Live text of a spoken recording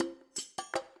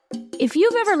If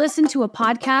you've ever listened to a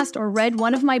podcast or read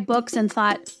one of my books and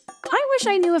thought, I wish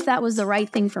I knew if that was the right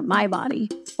thing for my body,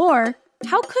 or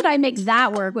how could I make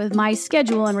that work with my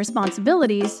schedule and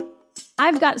responsibilities,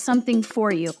 I've got something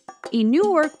for you. A new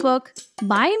workbook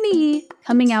by me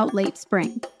coming out late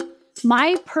spring.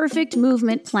 My Perfect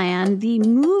Movement Plan, the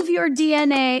Move Your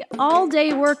DNA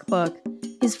all-day workbook,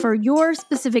 is for your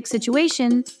specific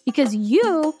situation because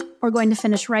you are going to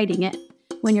finish writing it.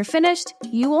 When you're finished,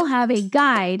 you will have a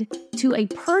guide to a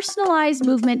personalized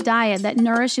movement diet that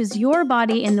nourishes your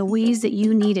body in the ways that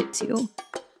you need it to.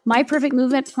 My Perfect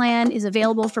Movement Plan is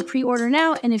available for pre-order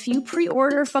now, and if you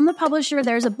pre-order from the publisher,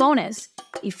 there's a bonus,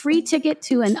 a free ticket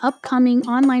to an upcoming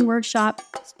online workshop,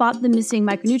 Spot the Missing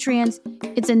Micronutrients.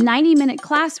 It's a 90-minute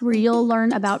class where you'll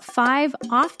learn about 5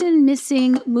 often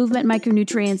missing movement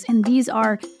micronutrients, and these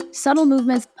are subtle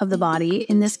movements of the body.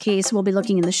 In this case, we'll be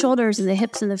looking in the shoulders and the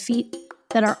hips and the feet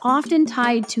that are often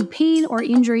tied to pain or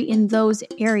injury in those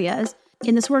areas.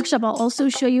 In this workshop, I'll also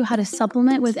show you how to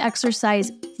supplement with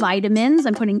exercise vitamins.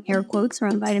 I'm putting air quotes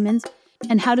around vitamins,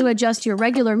 and how to adjust your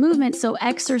regular movement so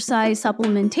exercise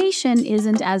supplementation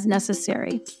isn't as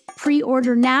necessary.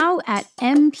 Pre-order now at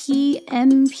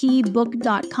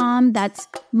mpmpbook.com. That's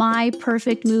My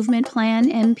Perfect Movement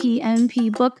Plan,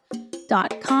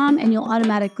 mpmpbook.com, and you'll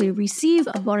automatically receive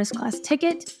a bonus class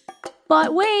ticket.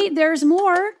 But wait, there's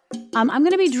more. I'm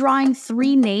going to be drawing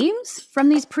 3 names from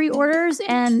these pre-orders,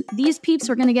 and these peeps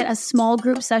are going to get a small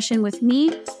group session with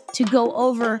me to go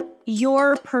over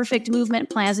your perfect movement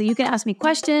plan. So you can ask me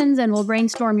questions, and we'll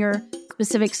brainstorm your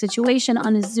specific situation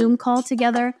on a Zoom call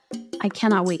together. I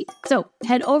cannot wait. So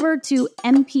head over to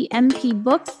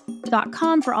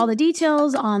mpmpbook.com for all the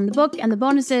details on the book and the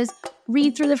bonuses.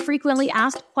 Read through the frequently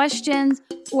asked questions,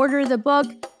 order the book,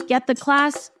 get the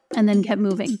class, and then get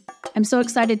moving. I'm so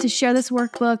excited to share this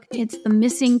workbook. It's the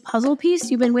missing puzzle piece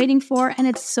you've been waiting for, and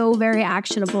it's so very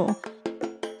actionable.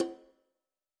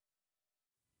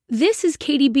 This is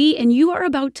Katie B, and you are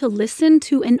about to listen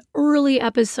to an early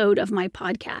episode of my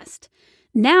podcast.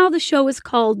 Now the show is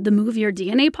called the Move Your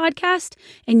DNA Podcast,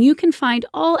 and you can find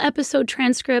all episode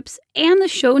transcripts and the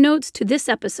show notes to this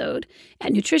episode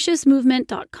at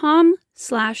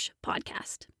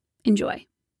nutritiousmovement.com/podcast. Enjoy.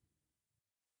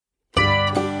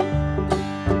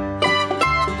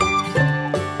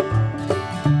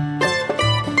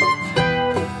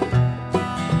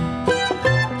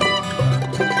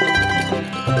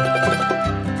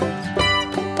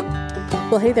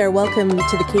 Well, hey there. Welcome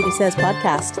to the Katie Says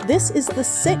podcast. This is the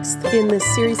 6th in this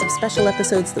series of special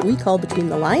episodes that we call Between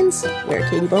the Lines, where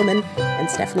Katie Bowman and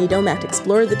Stephanie Domet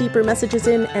explore the deeper messages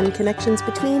in and connections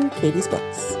between Katie's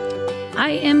books.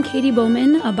 I am Katie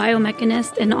Bowman, a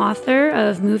biomechanist and author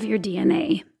of Move Your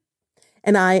DNA.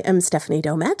 And I am Stephanie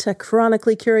Domet, a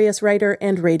chronically curious writer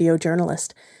and radio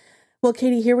journalist. Well,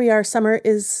 Katie, here we are. Summer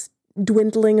is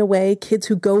dwindling away. Kids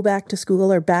who go back to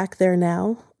school are back there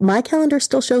now. My calendar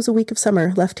still shows a week of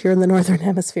summer left here in the Northern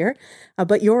Hemisphere,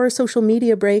 but your social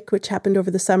media break, which happened over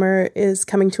the summer, is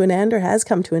coming to an end or has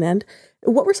come to an end.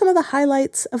 What were some of the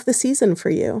highlights of the season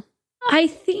for you? I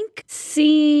think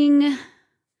seeing,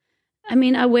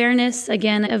 awareness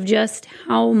again of just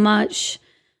how much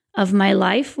of my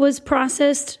life was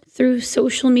processed through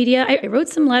social media. I wrote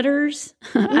some letters.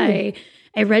 I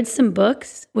read some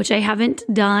books, which I haven't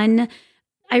done.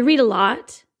 I read a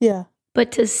lot. Yeah.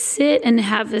 But to sit and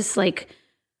have this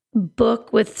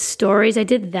book with stories, I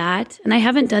did that. And I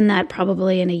haven't done that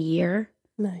probably in a year.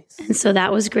 Nice. And so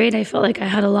that was great. I felt like I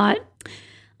had a lot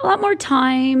more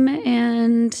time.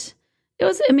 And it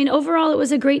was, overall, it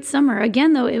was a great summer.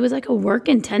 Again, though, it was like a work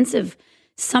intensive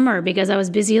summer because I was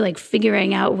busy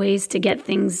figuring out ways to get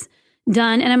things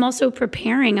done. And I'm also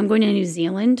preparing. I'm going to New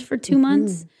Zealand for 2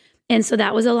 months. And so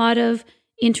that was a lot of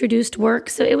introduced work.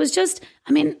 So it was just,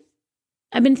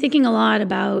 I've been thinking a lot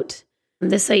about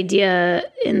this idea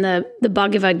in the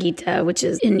Bhagavad Gita, which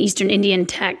is an Eastern Indian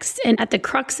text. And at the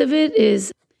crux of it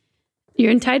is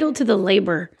you're entitled to the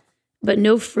labor, but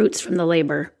no fruits from the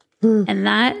labor. And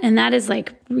that is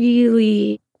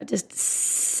really just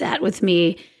sat with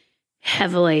me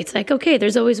heavily. It's okay,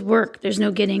 there's always work. There's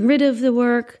no getting rid of the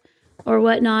work or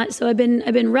whatnot. So I've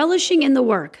been relishing in the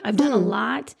work. I've done a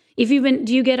lot. Do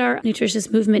you get our Nutritious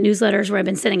Movement newsletters where I've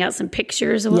been sending out some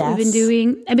pictures of what we've been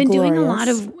doing? I've been doing a lot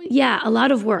of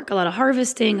work, a lot of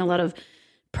harvesting, a lot of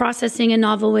processing in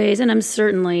novel ways. And I'm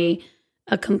certainly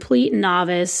a complete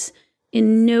novice,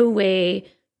 in no way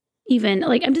even,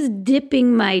 I'm just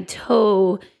dipping my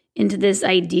toe into this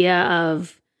idea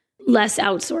of less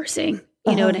outsourcing.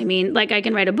 You know what I mean? I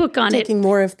can write a book on Taking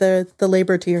more of the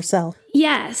labor to yourself.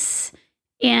 Yes.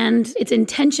 And it's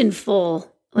intentionful.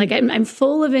 I'm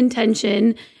full of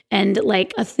intention and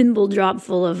like a thimble drop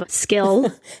full of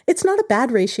skill. It's not a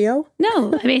bad ratio.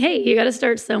 No, I mean, hey, you got to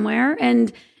start somewhere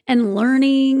and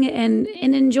learning and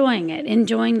enjoying it,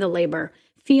 enjoying the labor,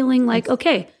 feeling like,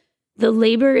 okay, the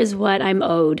labor is what I'm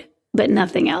owed, but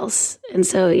nothing else. And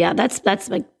so, yeah, that's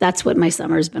what my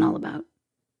summer's been all about.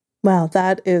 Wow,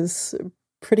 that is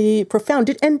pretty profound.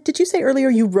 Did you say earlier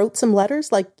you wrote some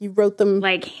letters? Like you wrote them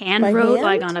like hand wrote,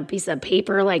 like on a piece of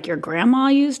paper, like your grandma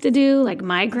used to do, like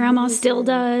my grandma still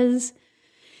does.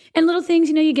 And little things,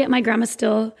 you get my grandma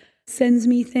still sends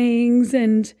me things,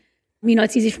 and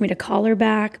it's easy for me to call her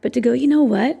back, but to go, you know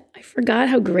what? I forgot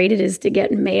how great it is to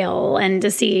get mail and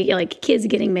to see like kids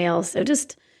getting mail. So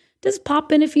just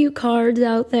pop in a few cards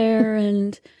out there.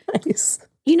 And nice.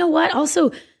 You know what?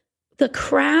 Also, the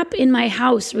crap in my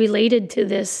house related to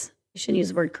this, I shouldn't use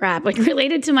the word crap, like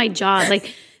related to my job,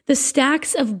 like the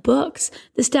stacks of books,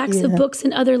 of books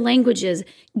in other languages,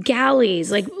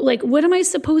 galleys, like what am I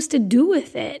supposed to do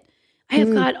with it? I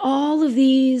have got all of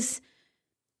these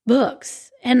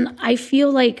books, and I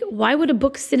feel like, why would a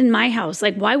book sit in my house?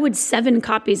 Like, why would 7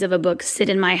 copies of a book sit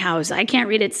in my house? I can't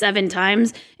read it 7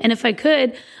 times. And if I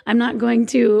could, I'm not going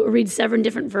to read 7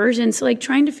 different versions. So like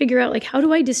trying to figure out, like, how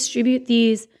do I distribute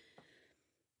these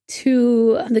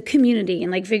to the community,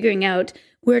 and like figuring out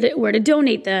where to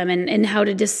donate them and how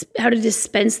to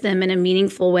dispense them in a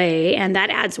meaningful way. And that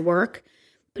adds work.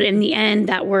 But in the end,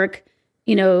 that work,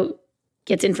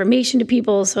 gets information to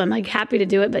people. So I'm like happy to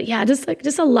do it. But yeah,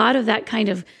 just a lot of that kind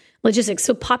of logistics.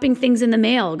 So popping things in the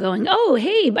mail, going, oh,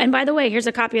 hey, and by the way, here's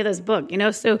a copy of this book,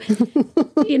 so,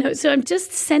 so I'm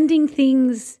just sending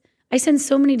things. I send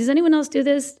so many. Does anyone else do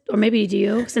this? Or maybe do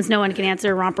you, since no one can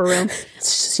answer Romper Room?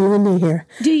 It's just you and me here.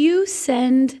 Do you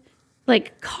send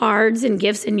like cards and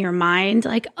gifts in your mind?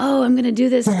 Like, oh, I'm going to do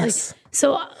this. Yes. Like,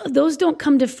 so those don't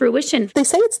come to fruition. They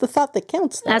say it's the thought that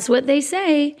counts, though. That's what they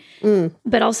say.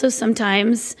 But also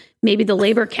sometimes maybe the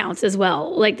labor counts as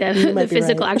well, like the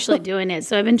physical actually doing it.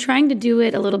 So I've been trying to do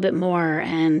it a little bit more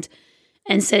and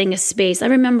setting a space. I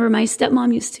remember my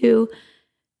stepmom used to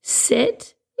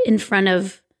sit in front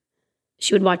of,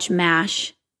 she would watch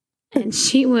MASH, and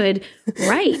she would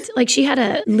write. Like she had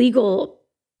a legal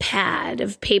pad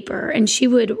of paper, and she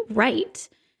would write.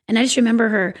 And I just remember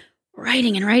her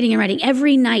writing and writing and writing.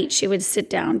 Every night she would sit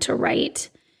down to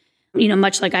write,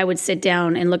 much like I would sit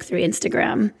down and look through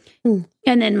Instagram.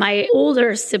 And then my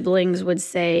older siblings would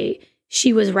say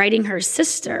she was writing her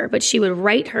sister, but she would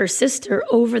write her sister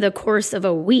over the course of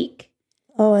a week.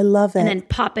 Oh, I love it. And then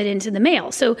pop it into the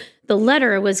mail. So the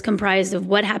letter was comprised of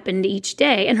what happened each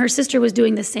day, and her sister was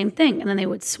doing the same thing, and then they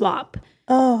would swap.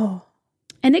 Oh.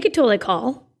 And they could totally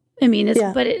call. I mean,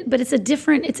 but it's a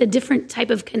different type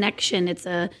of connection.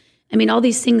 All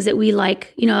these things that we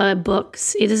like,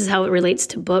 books. This is how it relates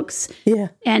to books. Yeah.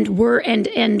 And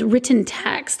and written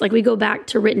text. Like we go back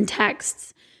to written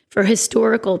texts for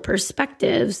historical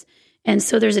perspectives. And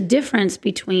so there's a difference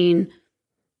between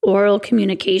oral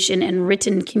communication and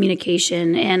written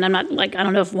communication. And I'm not like, I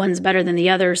don't know if one's better than the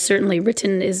other. Certainly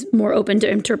written is more open to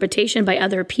interpretation by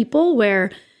other people,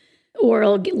 where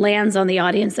oral lands on the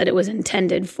audience that it was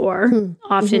intended for,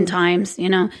 oftentimes,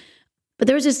 But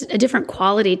there was just a different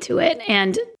quality to it.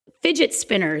 And fidget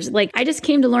spinners, like I just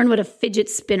came to learn what a fidget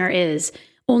spinner is,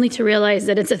 only to realize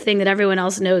that it's a thing that everyone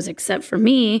else knows except for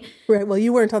me. Right. Well,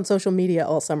 you weren't on social media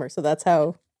all summer, so that's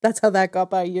how that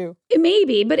got by you.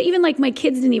 Maybe, but even like my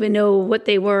kids didn't even know what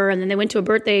they were. And then they went to a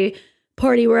birthday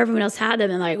party where everyone else had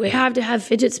them, and like, we have to have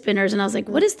fidget spinners. And I was like,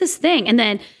 what is this thing? And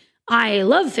then I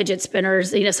love fidget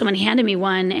spinners. Someone handed me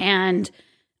one, and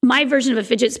my version of a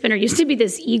fidget spinner used to be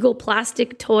this Eagle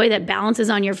plastic toy that balances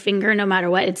on your finger no matter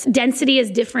what. Its density is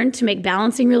different to make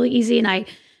balancing really easy. And I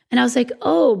was like,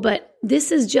 oh, but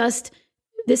this is just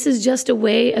a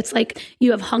way. It's like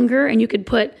you have hunger, and you could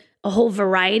put a whole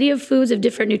variety of foods of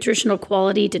different nutritional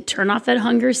quality to turn off that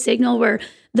hunger signal, where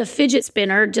the fidget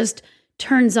spinner just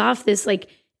turns off this like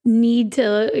need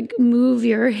to move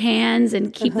your hands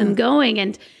and keep them going.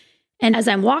 And as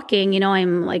I'm walking,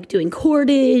 I'm like doing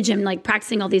cordage, I'm like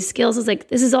practicing all these skills. It's like,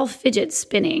 this is all fidget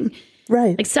spinning.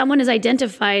 Right. Like someone has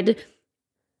identified,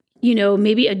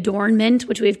 maybe adornment,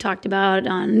 which we've talked about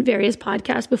on various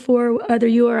podcasts before, either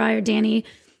you or I or Danny.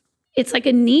 It's like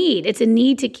a need. It's a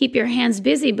need to keep your hands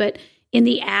busy. But in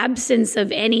the absence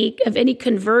of any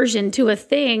conversion to a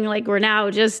thing, like we're now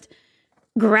just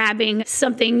grabbing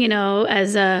something,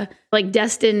 as a like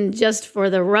destined just for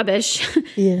the rubbish.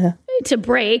 Yeah. To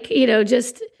break,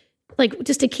 just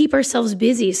to keep ourselves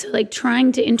busy. So like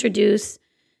trying to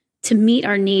meet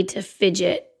our need to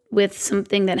fidget with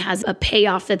something that has a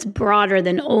payoff that's broader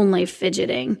than only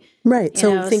fidgeting. Right.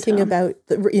 So thinking about,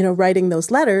 writing those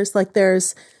letters, like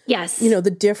there's, yes,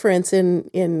 the difference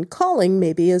in calling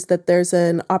maybe is that there's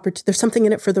there's something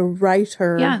in it for the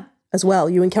writer as well.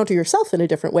 You encounter yourself in a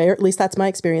different way, or at least that's my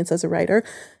experience as a writer.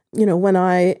 When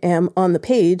I am on the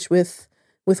page with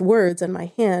words and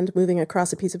my hand moving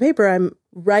across a piece of paper, I'm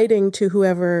writing to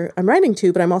whoever I'm writing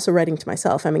to, but I'm also writing to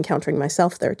myself. I'm encountering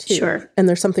myself there too. Sure. And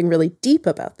there's something really deep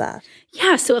about that.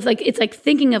 Yeah. So it's like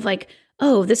thinking of like,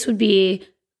 oh, this would be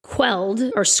quelled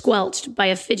or squelched by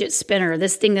a fidget spinner,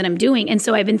 this thing that I'm doing. And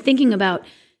so I've been thinking about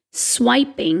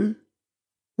swiping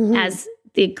as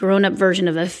the grown-up version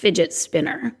of a fidget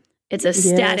spinner. It's a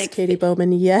static. Yes, Katie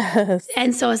Bowman, yes.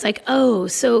 And so I was like, oh,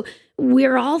 so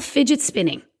we're all fidget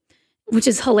spinning, which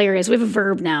is hilarious. We have a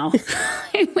verb now.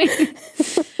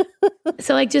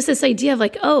 So like just this idea of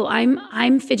like, oh,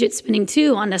 I'm fidget spinning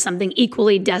too onto something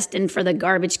equally destined for the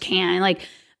garbage can. Like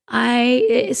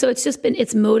so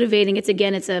it's motivating. It's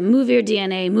a Move Your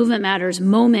DNA, Movement Matters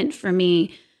moment for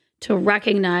me to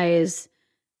recognize,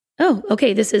 oh,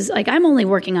 okay, this is like, I'm only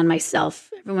working on myself.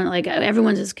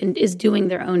 Everyone is doing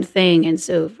their own thing. And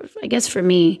so I guess for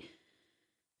me,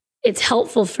 it's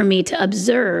helpful for me to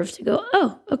observe, to go,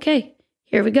 oh, okay,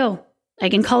 here we go. I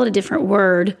can call it a different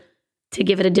word to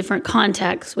give it a different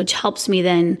context, which helps me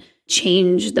then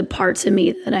change the parts of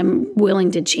me that I'm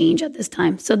willing to change at this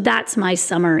time. So that's my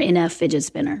summer in a fidget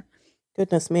spinner.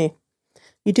 Goodness me.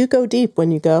 You do go deep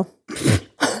when you go.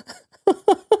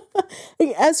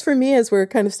 As for me, as we're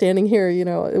kind of standing here,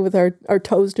 with our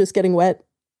toes just getting wet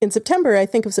in September, I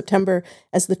think of September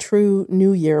as the true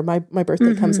new year. My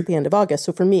birthday comes at the end of August.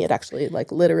 So for me, it actually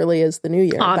literally is the new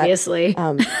year. Obviously.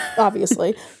 But,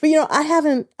 obviously. But, I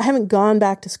haven't gone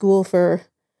back to school for,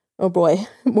 oh boy,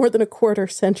 more than a quarter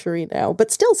century now.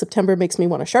 But still, September makes me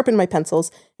want to sharpen my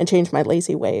pencils and change my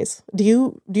lazy ways. Do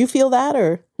you feel that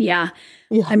or? Yeah.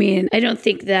 I mean, I don't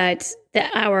think that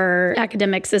our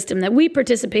academic system that we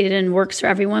participated in works for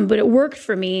everyone, but it worked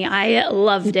for me. I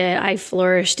loved it. I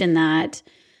flourished in that.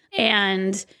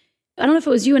 And I don't know if it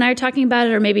was you and I were talking about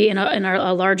it or maybe in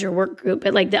a larger work group,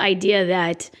 but like the idea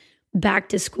that back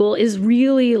to school is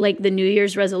really like the New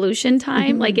Year's resolution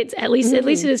time. Like it's at least it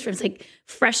is for, it's like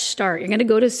fresh start. You're going to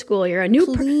go to school. You're a new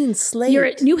clean slate. You're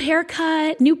a new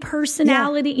haircut, new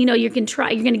personality. Yeah. You're going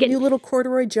to get new little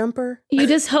corduroy jumper. You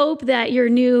just hope that your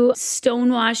new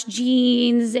stonewashed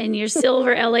jeans and your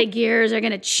silver LA gears are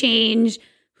going to change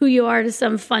who you are to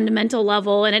some fundamental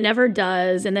level, and it never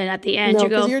does. And then at the end, you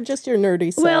go, you're just your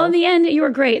nerdy self. Well, in the end, you were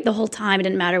great the whole time. It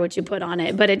didn't matter what you put on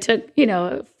it, but it took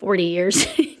 40 years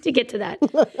to get to that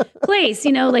place.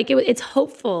 It's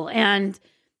hopeful, and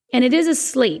it is a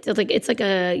slate. It's like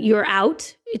you're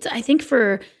out. It's I think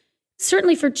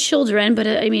certainly for children, but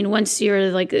I mean once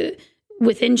you're like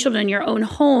within children, your own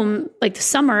home, like the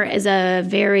summer is a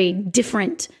very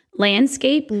different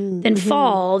landscape than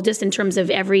fall, just in terms of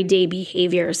everyday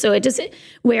behavior. So it just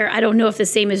where I don't know if the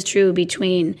same is true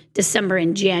between December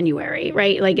and January,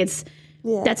 right? Like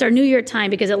that's our New Year time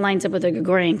because it lines up with the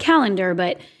Gregorian calendar,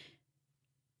 but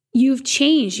you've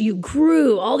changed, you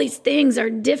grew, all these things are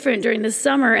different during the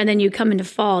summer, and then you come into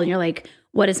fall and you're like,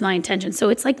 what is my intention? So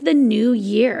it's like the new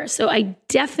year. So I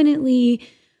definitely,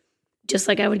 just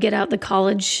like I would get out the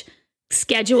college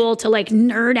schedule to like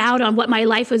nerd out on what my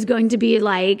life was going to be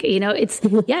like, it's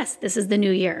yes, this is the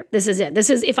new year. This is it. This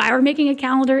is, if I were making a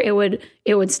calendar, it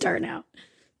would start now.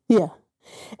 Yeah.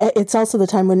 It's also the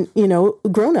time when,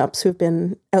 grown-ups who've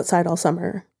been outside all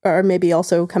summer are maybe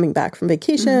also coming back from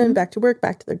vacation, back to work,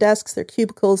 back to their desks, their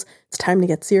cubicles. It's time to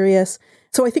get serious.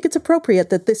 So I think it's appropriate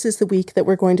that this is the week that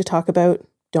we're going to talk about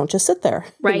Don't Just Sit There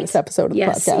in this episode of the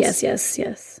podcast.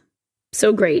 Yes.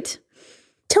 So great.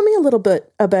 Tell me a little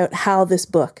bit about how this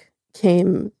book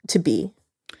came to be.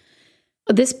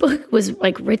 This book was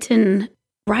written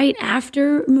right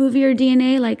after Move Your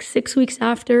DNA, 6 weeks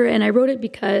after. And I wrote it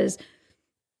because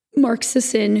Mark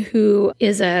Sisson, who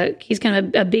is he's kind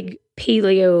of a big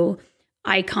paleo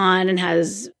icon and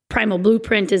has Primal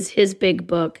Blueprint is his big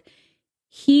book.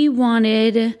 He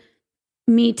wanted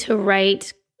me to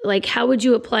write, how would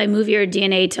you apply Move Your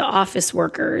DNA to office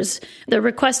workers? The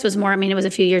request was more, it was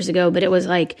a few years ago, but it was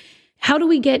how do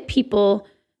we get people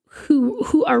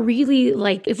who are really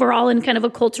if we're all in kind of a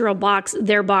cultural box,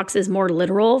 their box is more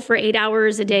literal for 8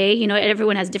 hours a day.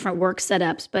 Everyone has different work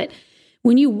setups, but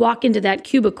when you walk into that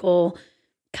cubicle,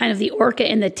 kind of the orca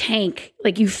in the tank,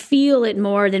 you feel it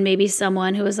more than maybe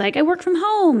someone who is I work from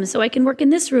home, so I can work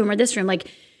in this room or this room.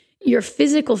 Your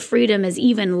physical freedom is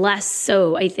even less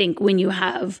so, I think, when you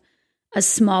have a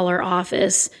smaller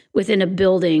office within a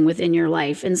building within your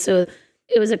life. And so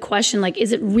it was a question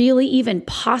is it really even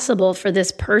possible for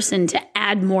this person to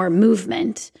add more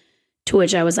movement To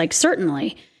which I was like,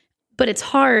 certainly. But it's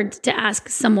hard to ask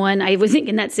someone, I would think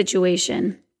in that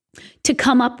situation, to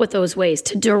come up with those ways,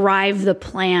 to derive the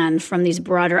plan from these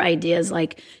broader ideas,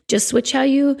 like just switch how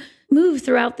you move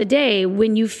throughout the day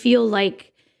when you feel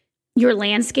like your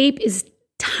landscape is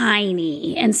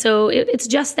tiny. And so it's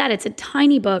just that. It's a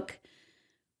tiny book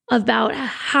about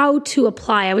how to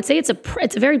apply. I would say it's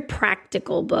a very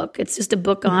practical book. It's just a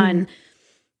book on,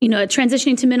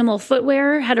 transitioning to minimal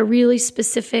footwear, had a really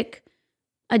specific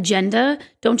agenda.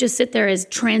 Don't just sit there as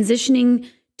transitioning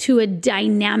to a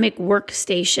dynamic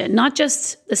workstation, not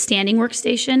just the standing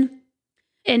workstation.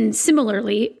 And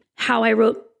similarly, how I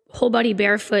wrote Whole Body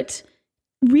Barefoot,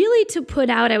 really to put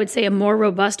out, I would say, a more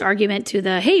robust argument to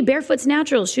the, hey, barefoot's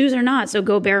natural, shoes are not, so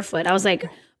go barefoot. I was like,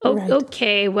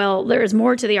 okay, well, there's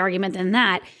more to the argument than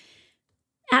that.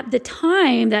 At the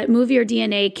time that Move Your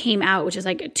DNA came out, which is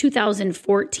like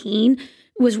 2014,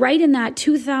 was right in that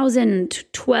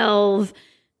 2012,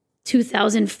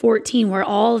 2014, where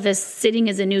all of this sitting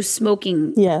is a new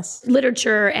smoking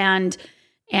literature and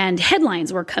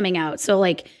headlines were coming out. So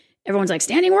like everyone's like,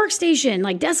 standing workstation,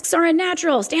 like desks aren't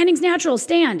natural, standing's natural,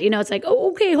 stand. It's like,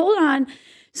 oh, okay, hold on.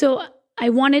 So I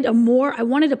wanted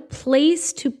a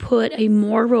place to put a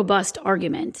more robust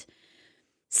argument.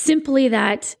 Simply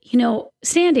that,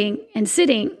 standing and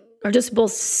sitting are just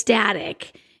both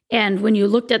static. And when you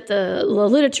looked at the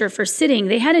literature for sitting,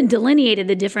 they hadn't delineated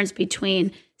the difference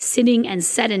between sitting and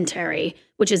sedentary,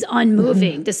 which is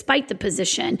unmoving despite the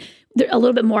position. A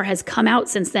little bit more has come out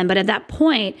since then. But at that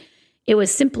point, it was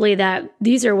simply that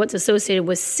these are what's associated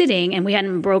with sitting, and we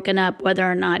hadn't broken up whether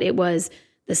or not it was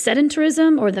the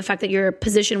sedentarism or the fact that your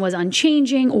position was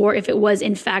unchanging, or if it was,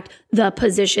 in fact, the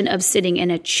position of sitting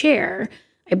in a chair.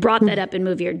 I brought that up in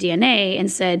Move Your DNA and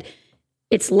said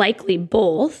it's likely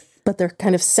both. But they're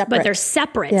kind of separate. But they're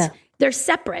separate. Yeah. They're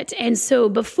separate. And so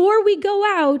before we go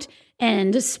out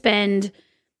and spend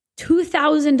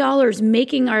 $2,000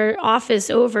 making our office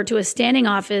over to a standing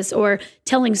office, or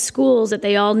telling schools that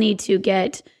they all need to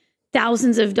get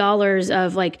thousands of dollars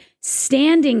of like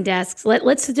standing desks,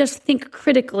 let's just think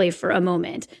critically for a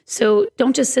moment. So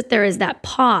don't just sit there as that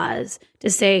pause to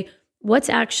say what's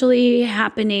actually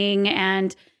happening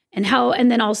and how, and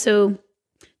then also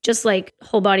just like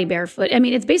Whole Body Barefoot. I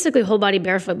mean, it's basically Whole Body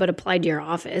Barefoot, but applied to your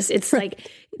office. It's like,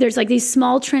 there's like these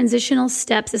small transitional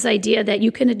steps, this idea that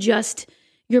you can adjust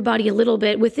your body a little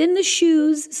bit within the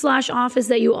shoes / office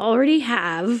that you already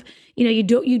have. You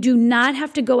do not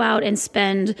have to go out and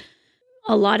spend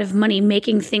a lot of money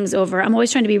making things over. I'm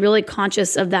always trying to be really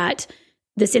conscious of that.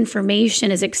 This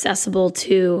information is accessible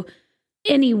to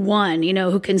anyone,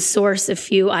 who can source a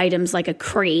few items like a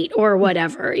crate or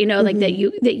whatever, like that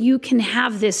you can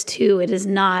have this too. It is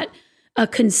not a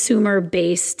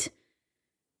consumer-based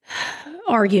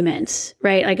argument,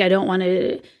 right? Like I don't want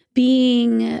to,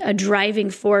 being a driving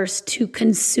force to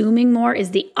consuming more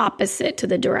is the opposite to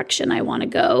the direction I want to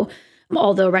go.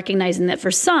 Although recognizing that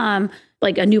for some,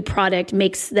 like a new product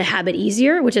makes the habit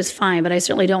easier, which is fine, but I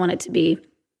certainly don't want it to be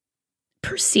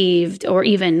perceived or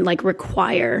even like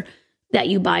require that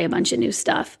you buy a bunch of new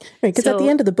stuff. Right, because at the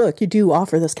end of the book, you do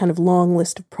offer this kind of long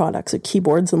list of products, like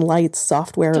keyboards and lights,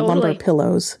 software, lumbar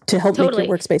pillows to help make your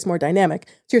workspace more dynamic.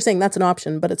 So you're saying that's an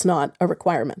option, but it's not a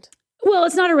requirement. Well,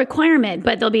 it's not a requirement,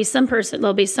 but there'll be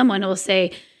someone who will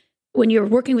say, when you're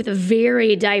working with a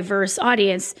very diverse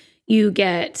audience, you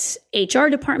get HR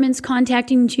departments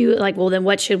contacting you, like, well, then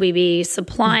what should we be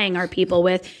supplying our people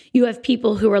with? You have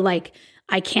people who are like,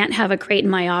 I can't have a crate in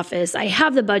my office. I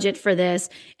have the budget for this.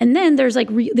 And then there's like,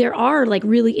 there are like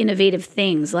really innovative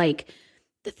things. Like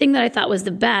the thing that I thought was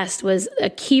the best was a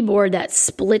keyboard that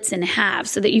splits in half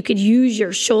so that you could use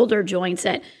your shoulder joints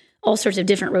at all sorts of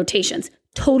different rotations.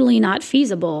 Totally not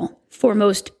feasible for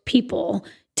most people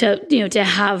to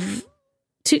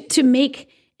make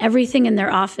everything in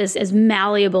their office as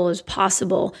malleable as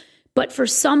possible. But for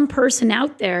some person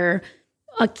out there,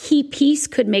 a key piece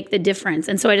could make the difference.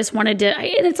 And so I just wanted to,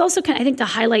 and it's also kind of, I think, to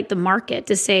highlight the market,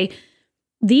 to say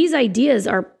these ideas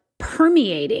are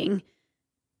permeating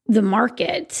the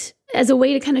market as a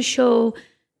way to kind of show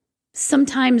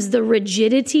sometimes the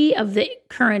rigidity of the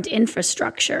current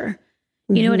infrastructure.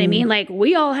 You know what I mean? Like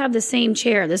we all have the same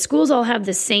chair. The schools all have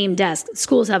the same desk.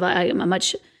 Schools have a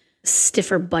much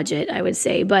stiffer budget, I would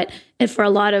say. But for a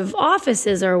lot of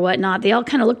offices or whatnot, they all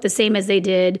kind of look the same as they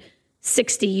did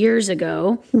 60 years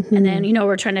ago. And then,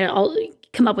 we're trying to all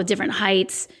come up with different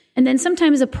heights. And then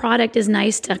sometimes a product is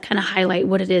nice to kind of highlight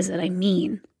what it is that I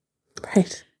mean.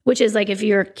 Right. Which is like if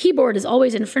your keyboard is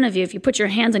always in front of you, if you put your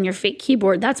hands on your fake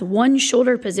keyboard, that's one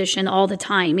shoulder position all the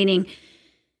time, meaning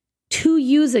to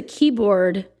use a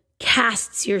keyboard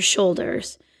casts your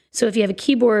shoulders. So if you have a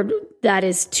keyboard that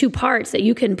is 2 parts that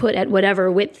you can put at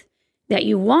whatever width that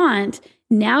you want,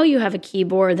 now you have a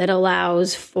keyboard that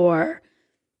allows for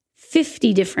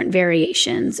 50 different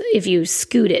variations if you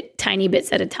scoot it tiny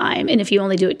bits at a time. And if you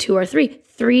only do it 2 or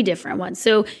 3 different ones.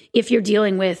 So if you're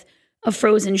dealing with a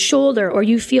frozen shoulder, or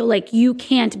you feel like you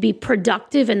can't be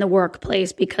productive in the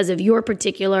workplace because of your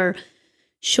particular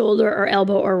shoulder or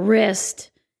elbow or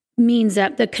wrist, means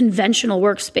that the conventional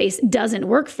workspace doesn't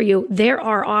work for you, there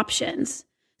are options.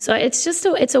 So it's just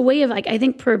it's a way of, like, I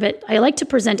think I like to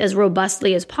present as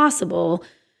robustly as possible,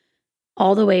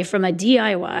 all the way from a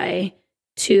DIY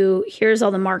to here's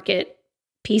all the market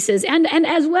pieces, and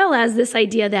as well as this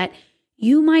idea that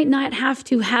you might not have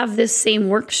to have this same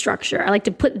work structure. I like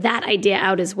to put that idea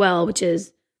out as well, which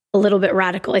is a little bit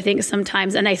radical, I think,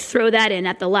 sometimes. And I throw that in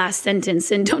at the last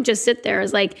sentence, and don't just sit there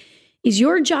as like, is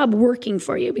your job working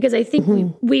for you? Because I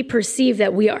think we perceive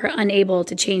that we are unable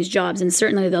to change jobs. And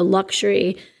certainly the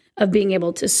luxury of being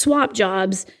able to swap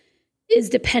jobs is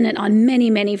dependent on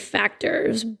many, many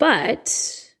factors.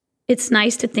 But it's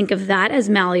nice to think of that as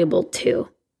malleable too.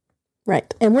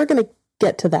 Right. And we're going to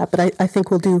get to that. But I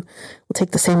think we'll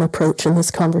take the same approach in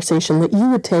this conversation that you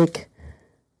would take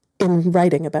in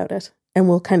writing about it. And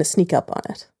we'll kind of sneak up on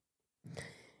it.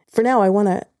 For now, I want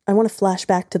to flash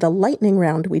back to the lightning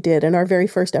round we did in our very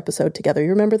first episode together. You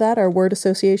remember that, our word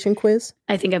association quiz?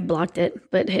 I think I've blocked it,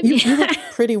 but you were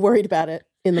pretty worried about it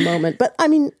in the moment. But I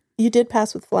mean, you did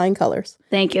pass with flying colors.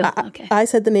 Thank you. Okay. I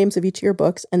said the names of each of your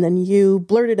books, and then you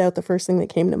blurted out the first thing that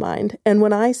came to mind. And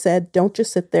when I said, don't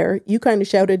just sit there, you kind of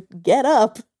shouted, get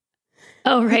up.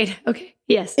 Oh, right. Okay.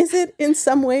 Yes. Is it in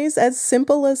some ways as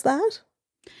simple as that?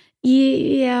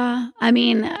 Yeah. I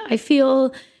mean, I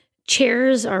feel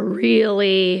chairs are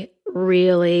really,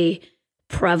 really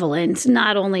prevalent,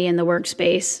 not only in the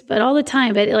workspace, but all the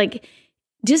time. But like,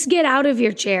 just get out of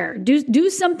your chair. Do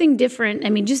something different. I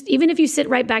mean, just even if you sit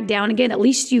right back down again, at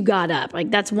least you got up.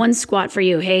 Like, that's one squat for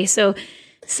you. Hey, so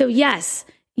yes.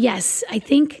 I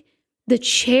think the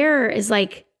chair is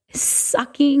like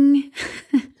sucking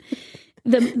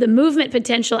the movement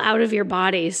potential out of your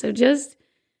body. So just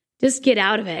get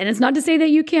out of it. And it's not to say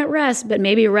that you can't rest, but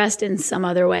maybe rest in some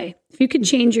other way. If you could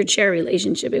change your chair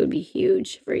relationship, it would be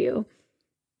huge for you.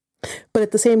 But at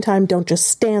the same time, don't just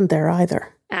stand there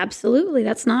either. Absolutely.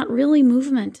 That's not really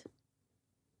movement.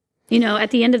 You know,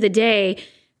 at the end of the day,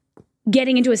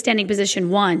 getting into a standing position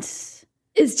once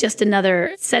is just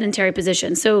another sedentary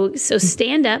position. So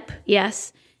stand up,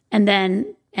 yes. And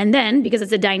then, because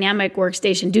it's a dynamic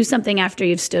workstation, do something after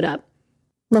you've stood up.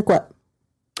 Like what?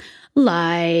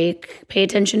 Like pay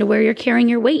attention to where you're carrying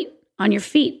your weight on your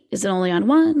feet. Is it only on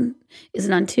one? Is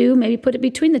it on two? Maybe put it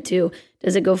between the two.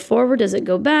 Does it go forward? Does it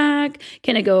go back?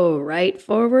 Can it go right,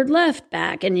 forward, left,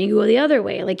 back? And you go the other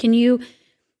way. Like,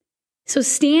 so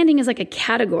standing is like a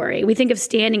category. We think of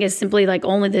standing as simply like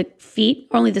only the feet,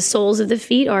 only the soles of the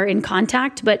feet are in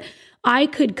contact. But I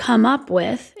could come up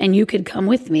with, and you could come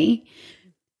with me,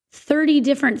 30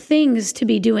 different things to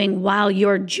be doing while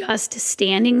you're just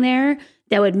standing there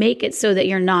that would make it so that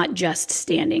you're not just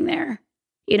standing there.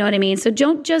 You know what I mean? So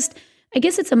don't just, I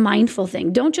guess it's a mindful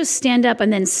thing. Don't just stand up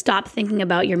and then stop thinking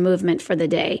about your movement for the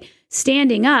day.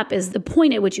 Standing up is the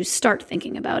point at which you start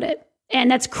thinking about it. And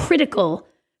that's critical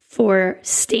for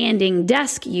standing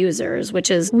desk users, which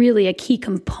is really a key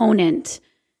component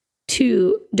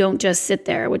to don't just sit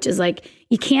there, which is like,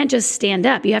 you can't just stand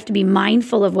up. You have to be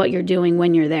mindful of what you're doing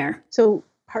when you're there. So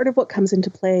part of what comes into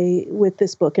play with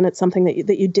this book, and it's something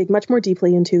that you dig much more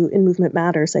deeply into in Movement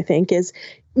Matters, I think, is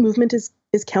movement is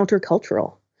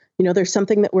countercultural. You know, there's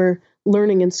something that we're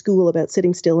learning in school about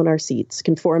sitting still in our seats,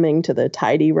 conforming to the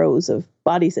tidy rows of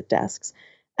bodies at desks.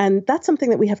 And that's something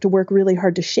that we have to work really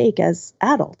hard to shake as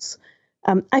adults.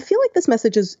 I feel like this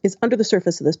message is under the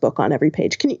surface of this book on every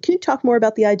page. Can you talk more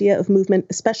about the idea of movement,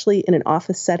 especially in an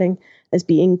office setting, as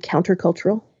being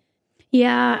countercultural?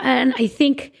 Yeah, and I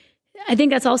think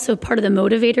that's also part of the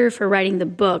motivator for writing the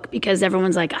book, because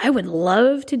everyone's like, I would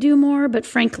love to do more, but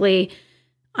frankly,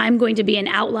 I'm going to be an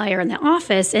outlier in the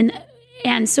office.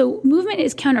 And so movement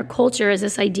is counterculture is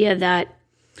this idea that,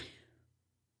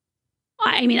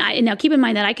 now keep in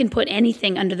mind that I can put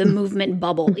anything under the movement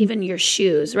bubble, even your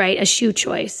shoes, right? A shoe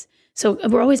choice. So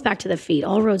we're always back to the feet.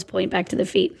 All roads point back to the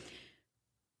feet.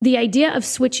 The idea of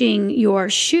switching your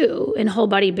shoe and whole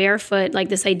body barefoot, like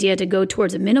this idea to go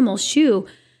towards a minimal shoe,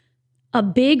 a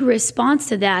big response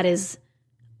to that is,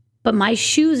 but my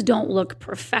shoes don't look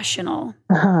professional.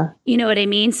 Uh-huh. You know what I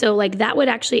mean? So like that would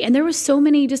actually, and there was so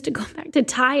many, just to go back to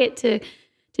tie it to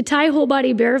tie whole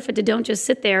body barefoot to don't just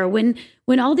sit there. When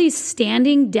all these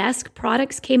standing desk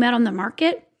products came out on the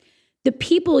market, the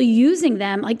people using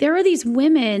them, like there are these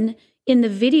women in the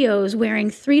videos wearing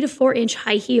 3 to 4 inch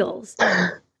high heels.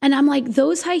 And I'm like,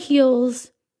 those high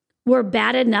heels were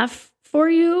bad enough for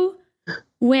you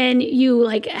when you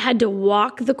like had to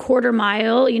walk the quarter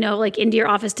mile, like into your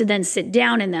office to then sit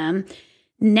down in them.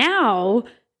 Now,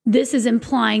 this is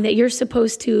implying that you're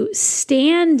supposed to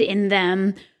stand in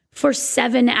them for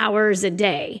 7 hours a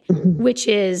day, which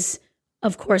is,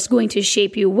 of course, going to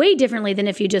shape you way differently than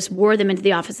if you just wore them into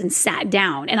the office and sat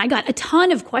down. And I got a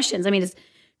ton of questions. I mean, as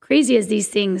crazy as these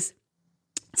things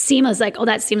seem, as like, oh,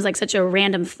 that seems like such a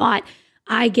random thought.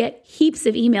 I get heaps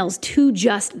of emails to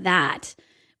just that,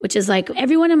 which is like,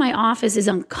 everyone in my office is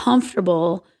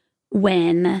uncomfortable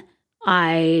when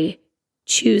I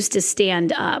choose to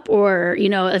stand up, or,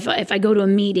 if I go to a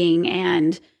meeting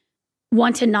and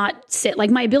want to not sit, like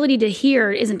my ability to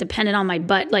hear isn't dependent on my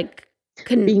butt, like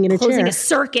being in a closing chair. a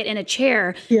circuit in a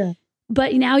chair. Yeah.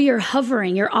 But now you're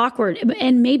hovering, you're awkward,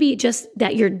 and maybe just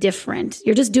that you're different.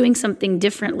 You're just doing something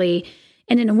differently.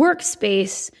 And in a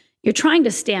workspace, you're trying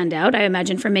to stand out. I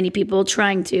imagine for many people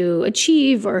trying to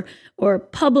achieve or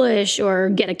publish or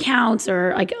get accounts,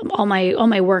 or like all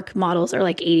my work models are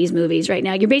like 80s movies right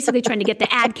now. You're basically trying to get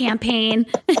the ad campaign.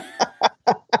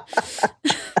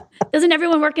 Doesn't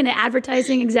everyone work in an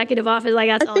advertising executive office? Like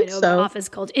that's all I know about office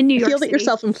culture in New York City. I feel that your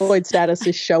self-employed status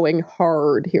is showing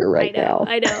hard here right now.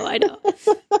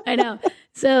 I know.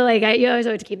 So like you always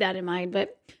have to keep that in mind.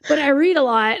 But I read a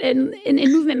lot, and in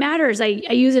Movement Matters, I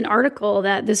use an article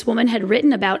that this woman had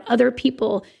written about other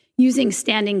people using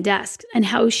standing desks and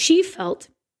how she felt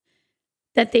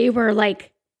that they were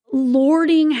like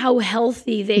lording how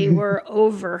healthy they were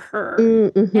over her,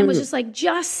 and was just like,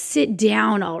 just sit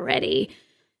down already.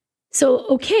 So,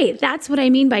 okay, that's what I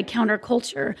mean by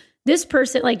counterculture. This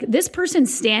person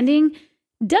standing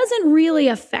doesn't really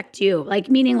affect you. Like,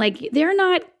 meaning like they're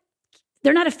not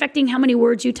affecting how many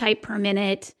words you type per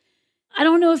minute. I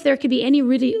don't know if there could be any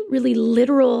really, really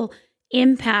literal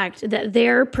impact that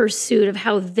their pursuit of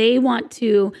how they want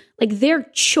to, like their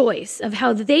choice of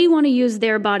how they want to use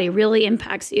their body really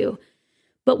impacts you.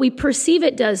 But we perceive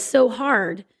it does so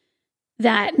hard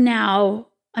that now,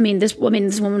 I mean, this woman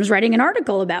was writing an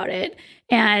article about it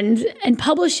and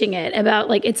publishing it about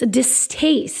like, it's a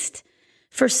distaste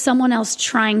for someone else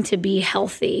trying to be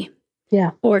healthy.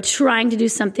 Yeah. Or trying to do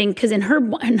something, because in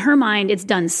her mind, it's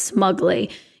done smugly.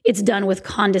 It's done with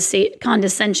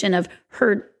condescension of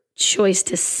her choice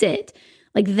to sit.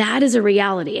 Like that is a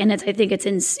reality. And I think it's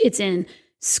in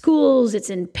schools, it's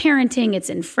in parenting, it's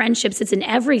in friendships, it's in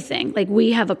everything. Like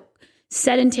we have a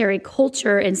sedentary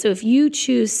culture. And so if you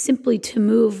choose simply to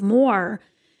move more,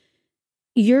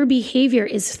 your behavior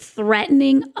is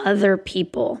threatening other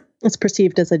people. It's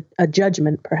perceived as a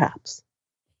judgment, perhaps.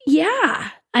 Yeah.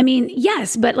 I mean,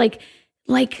 yes, but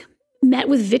like met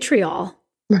with vitriol.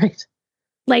 Right.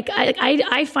 Like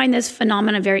I find this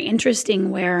phenomenon very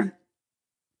interesting where,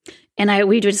 and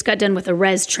we just got done with a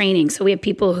res training. So we have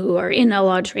people who are in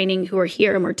LA training who are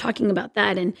here, and we're talking about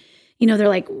that. And, they're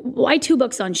like, why 2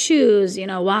 books on shoes?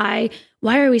 Why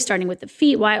are we starting with the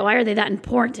feet? Why are they that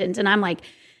important? And I'm like,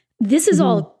 this is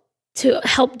all to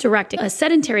help direct a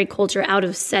sedentary culture out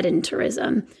of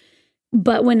sedentarism.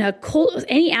 But when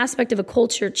any aspect of a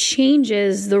culture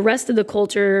changes, the rest of the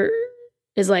culture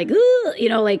is like,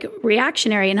 like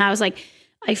reactionary. And I was like,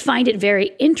 I find it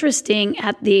very interesting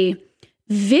at the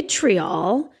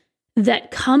vitriol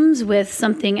that comes with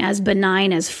something as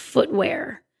benign as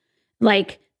footwear.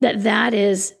 Like that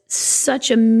is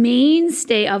such a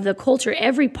mainstay of the culture,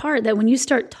 every part, that when you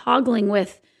start toggling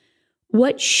with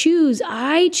what shoes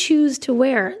I choose to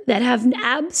wear that have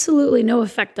absolutely no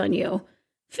effect on you,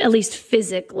 at least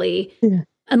physically,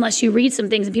 unless you read some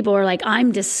things and people are like,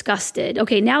 I'm disgusted.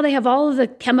 Okay, now they have all of the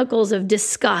chemicals of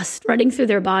disgust running through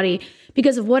their body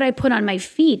because of what I put on my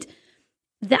feet.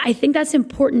 I think that's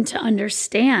important to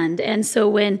understand. And so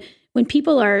when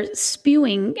people are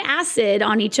spewing acid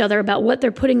on each other about what they're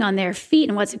putting on their feet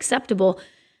and what's acceptable,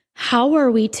 how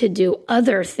are we to do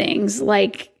other things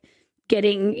like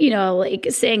getting, like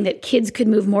saying that kids could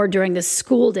move more during the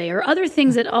school day, or other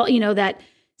things that all, that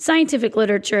scientific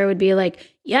literature would be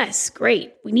like, yes,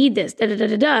 great, we need this,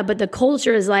 but the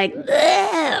culture is like,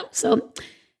 bleh. So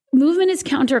movement is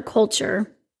counterculture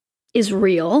is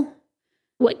real.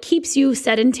 What keeps you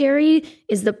sedentary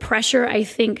is the pressure, I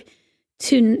think,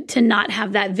 to not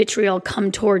have that vitriol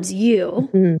come towards you.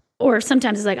 Mm-hmm. Or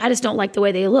sometimes it's like, I just don't like the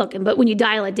way they look. But when you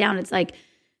dial it down, it's like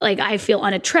I feel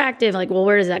unattractive. Like, well,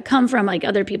 where does that come from? Like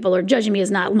other people are judging me as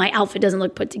not, my outfit doesn't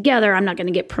look put together. I'm not going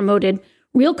to get promoted.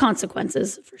 Real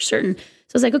consequences for certain.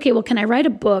 So it's like, okay, well, can I write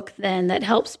a book then that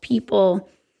helps people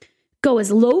go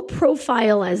as low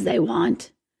profile as they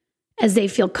want as they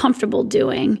feel comfortable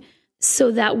doing,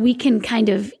 so that we can kind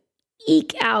of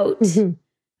eke out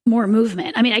more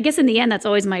movement. I mean, I guess in the end, that's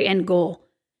always my end goal,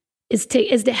 is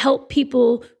to help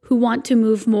people who want to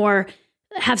move more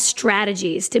have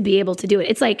strategies to be able to do it.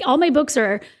 It's like all my books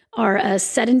are a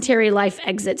sedentary life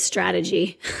exit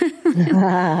strategy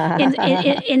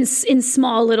in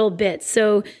small little bits.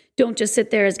 So don't just sit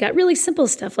there. It's got really simple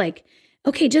stuff like,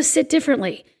 okay, just sit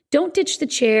differently. Don't ditch the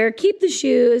chair, keep the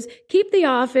shoes, keep the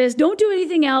office, don't do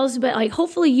anything else. But like,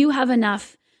 hopefully you have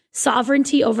enough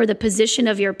sovereignty over the position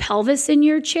of your pelvis in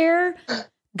your chair.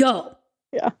 Go.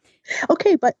 Yeah.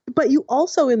 Okay. But you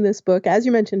also, in this book, as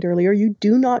you mentioned earlier, you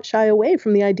do not shy away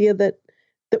from the idea that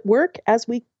work as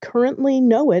we currently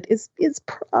know it is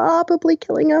probably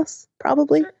killing us.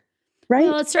 Probably. Sure. Right.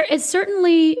 Well, it's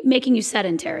certainly making you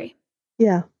sedentary.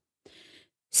 Yeah.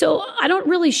 So I don't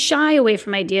really shy away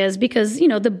from ideas because,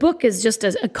 the book is just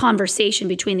a conversation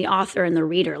between the author and the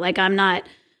reader. Like I'm not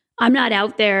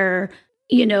out there,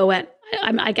 I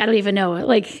don't even know.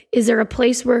 Like, is there a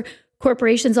place where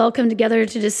corporations all come together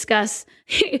to discuss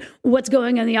what's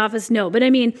going on in the office? No. But I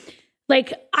mean,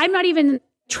 like, I'm not even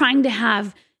trying to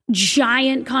have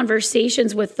giant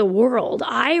conversations with the world.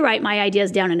 I write my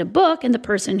ideas down in a book and the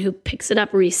person who picks it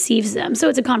up receives them. So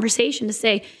it's a conversation to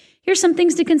say, here's some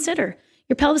things to consider.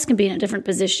 Your pelvis can be in a different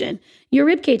position. Your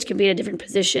rib cage can be in a different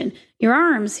position. Your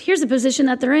arms, here's the position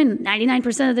that they're in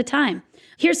 99% of the time.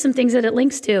 Here's some things that it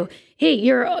links to. Hey,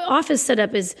 your office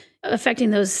setup is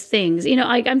affecting those things.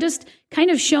 I'm just kind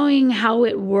of showing how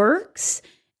it works.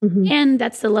 Mm-hmm. And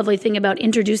that's the lovely thing about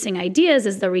introducing ideas,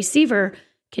 is the receiver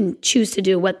can choose to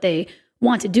do what they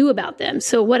want to do about them.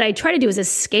 So what I try to do is a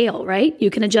scale, right? You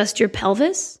can adjust your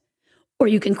pelvis or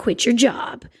you can quit your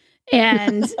job.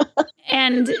 And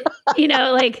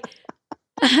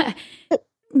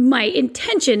my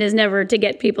intention is never to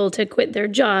get people to quit their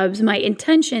jobs. My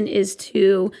intention is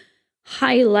to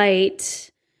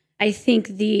highlight, I think,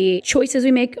 the choices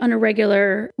we make on a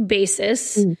regular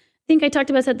basis. I think I talked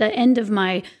about this at the end of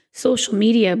my social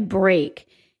media break.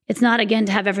 It's not, again,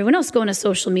 to have everyone else go on a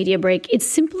social media break. It's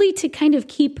simply to kind of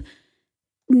keep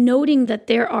noting that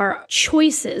there are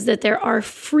choices, that there are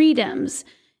freedoms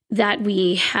that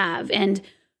we have. And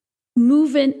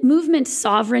movement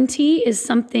sovereignty is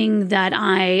something that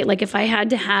if I had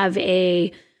to have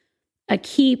a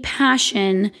key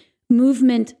passion,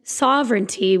 movement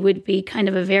sovereignty would be kind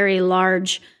of a very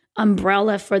large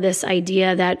umbrella for this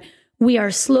idea that we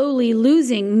are slowly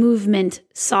losing movement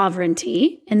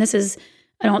sovereignty. And this is,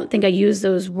 I don't think I use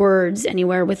those words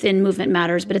anywhere within Movement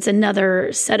Matters, but it's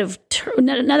another set of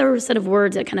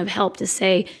words that kind of help to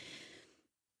say,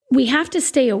 we have to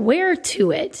stay aware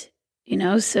to it,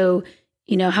 so,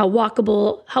 how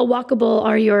walkable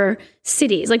are your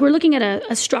cities? Like, we're looking at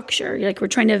a structure, like we're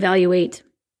trying to evaluate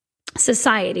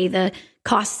society, the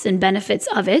costs and benefits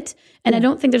of it. And I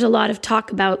don't think there's a lot of talk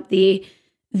about the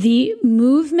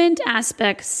movement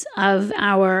aspects of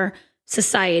our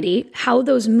society, how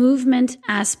those movement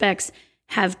aspects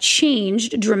have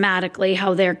changed dramatically,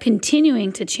 how they're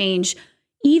continuing to change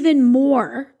even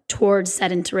more towards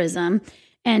sedentarism,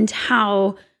 and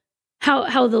how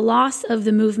the loss of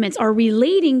the movements are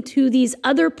relating to these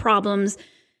other problems,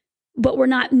 but we're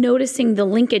not noticing the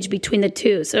linkage between the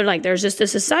two. So like, there's just a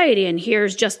society and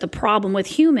here's just the problem with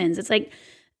humans. It's like,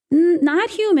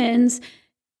 not humans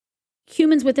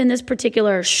within this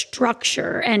particular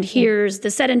structure. And here's the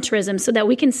sedentarism, so that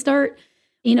we can start,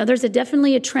 there's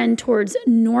definitely a trend towards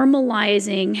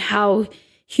normalizing how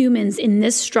humans in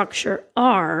this structure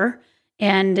are.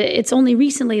 And it's only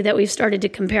recently that we've started to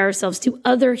compare ourselves to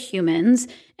other humans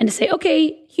and to say,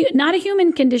 okay, not a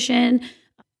human condition,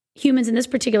 humans in this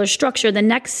particular structure. The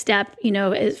next step,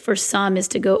 for some is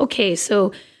to go, okay,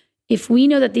 so if we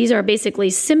know that these are basically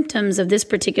symptoms of this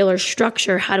particular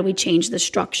structure, how do we change the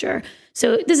structure?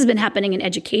 So this has been happening in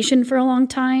education for a long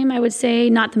time, I would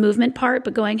say, not the movement part,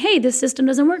 but going, hey, this system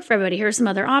doesn't work for everybody. Here are some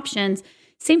other options.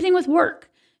 Same thing with work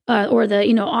or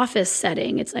the, office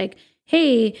setting. It's like,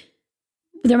 hey,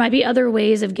 there might be other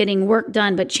ways of getting work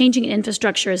done, but changing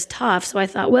infrastructure is tough. So I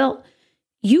thought, well,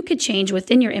 you could change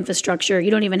within your infrastructure. You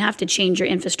don't even have to change your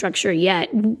infrastructure yet.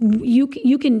 You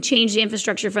can change the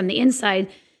infrastructure from the inside.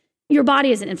 Your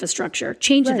body is an infrastructure.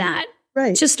 Change that.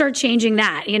 Right. Just start changing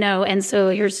that, And so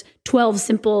here's 12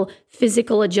 simple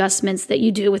physical adjustments that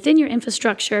you do within your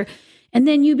infrastructure. And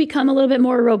then you become a little bit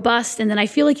more robust. And then I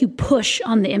feel like you push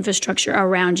on the infrastructure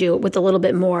around you with a little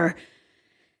bit more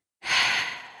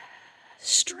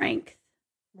strength.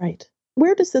 Right.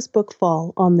 Where does this book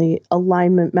fall on the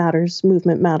alignment matters,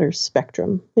 movement matters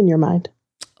spectrum in your mind?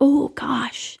 Oh,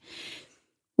 gosh.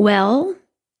 Well,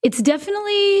 it's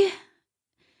definitely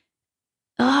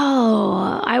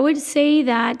Oh, I would say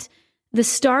that the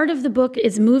start of the book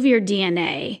is Move Your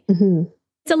DNA. Mm-hmm.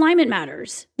 It's alignment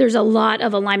matters. There's a lot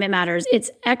of alignment matters. It's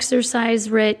exercise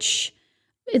rich.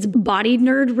 It's body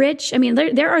nerd rich. I mean,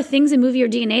 there are things in Move Your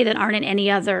DNA that aren't in any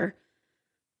other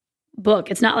book.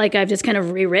 It's not like I've just kind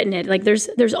of rewritten it. Like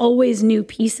there's always new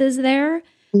pieces there.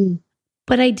 Mm.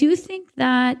 But I do think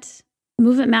that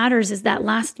Movement Matters is that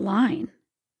last line.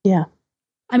 Yeah.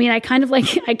 I mean, I kind of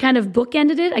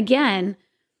bookended it again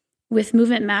with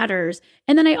Movement Matters.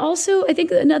 And then I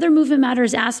think another Movement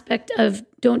Matters aspect of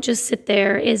don't just sit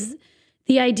there is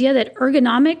the idea that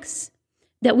ergonomics,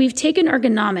 that we've taken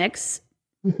ergonomics,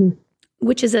 mm-hmm.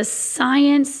 which is a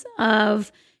science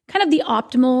of kind of the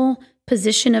optimal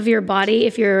position of your body.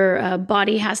 If your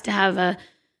body has to have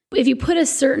if you put a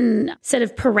certain set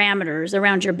of parameters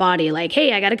around your body, like,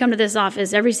 hey, I got to come to this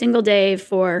office every single day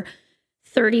for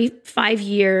 35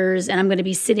 years, and I'm going to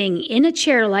be sitting in a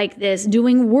chair like this,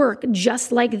 doing work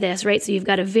just like this, right? So you've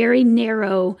got a very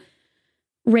narrow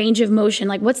range of motion.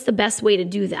 Like, what's the best way to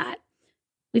do that?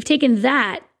 We've taken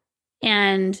that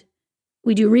and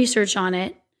we do research on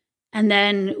it. And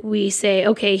then we say,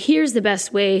 okay, here's the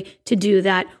best way to do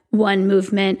that one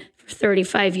movement for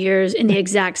 35 years in the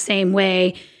exact same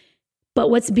way. But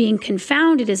what's being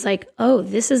confounded is like, oh,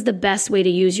 this is the best way to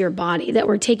use your body, that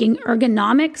we're taking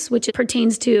ergonomics, which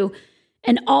pertains to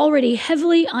an already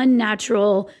heavily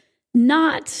unnatural,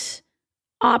 not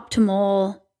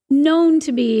optimal, known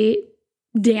to be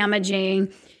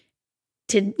damaging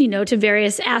to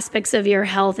various aspects of your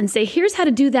health, and say, here's how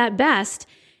to do that best.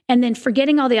 And then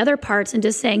forgetting all the other parts and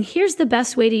just saying, here's the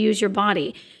best way to use your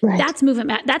body. Right. That's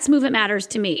movement matters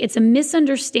to me. It's a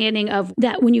misunderstanding of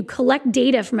that when you collect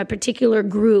data from a particular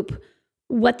group,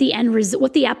 what the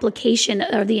application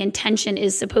or the intention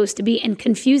is supposed to be, and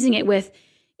confusing it with,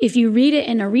 if you read it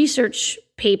in a research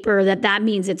paper, that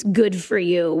means it's good for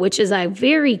you, which is a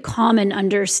very common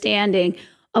understanding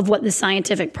of what the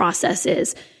scientific process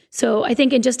is. So I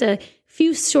think in just a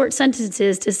few short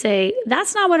sentences to say,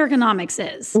 that's not what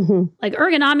ergonomics is. Mm-hmm. Like,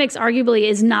 ergonomics arguably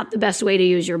is not the best way to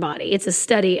use your body. It's a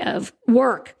study of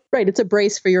work. Right. It's a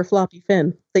brace for your floppy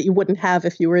fin that you wouldn't have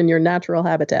if you were in your natural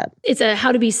habitat. It's a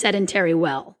how to be sedentary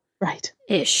well. Right.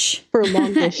 Ish. For a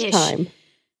longish time.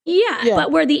 Yeah,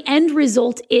 but where the end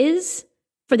result is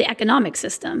for the economic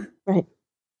system. Right.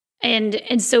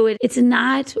 And so it's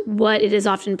not what it is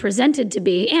often presented to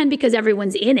be. And because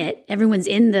everyone's in it, everyone's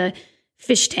in the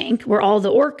fish tank, we're all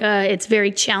the orca, it's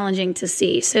very challenging to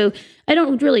see. So I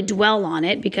don't really dwell on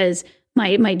it because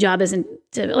my job isn't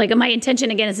to, like, my intention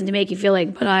again isn't to make you feel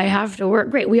like, but I have to work.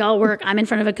 Great, we all work. I'm in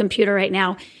front of a computer right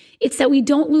now. It's that we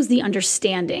don't lose the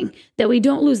understanding, that we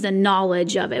don't lose the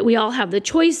knowledge of it. We all have the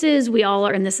choices. We all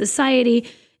are in the society.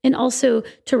 And also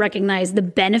to recognize the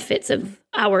benefits of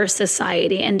our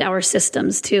society and our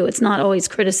systems too. It's not always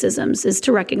criticisms, is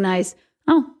to recognize,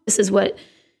 oh, this is what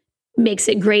makes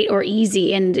it great or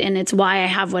easy, and it's why I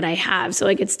have what I have. So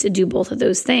it's to do both of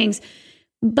those things.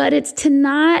 But it's to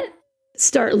not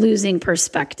start losing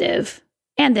perspective.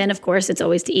 And then, of course, it's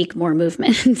always to eke more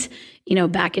movement,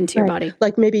 back into your body.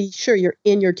 Like maybe, sure, you're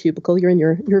in your cubicle, you're in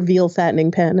your veal fattening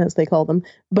pen, as they call them,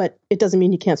 but it doesn't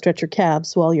mean you can't stretch your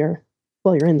calves while you're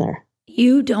in there.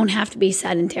 You don't have to be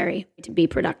sedentary to be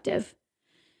productive.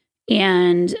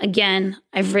 And again,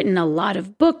 I've written a lot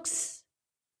of books.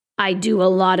 I do a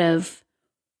lot of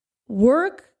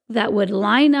work that would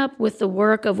line up with the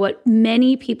work of what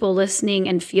many people listening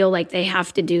and feel like they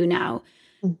have to do now.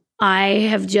 Mm. I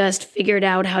have just figured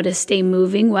out how to stay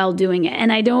moving while doing it.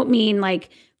 And I don't mean like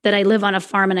that I live on a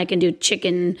farm and I can do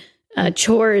chicken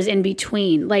chores in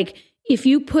between. Like, if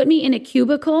you put me in a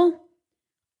cubicle,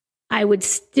 I would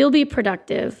still be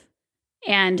productive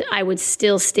and I would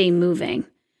still stay moving.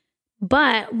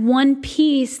 But one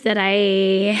piece that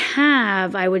I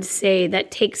have, I would say,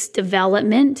 that takes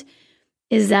development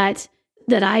is that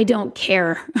I don't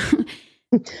care.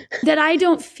 That I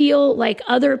don't feel like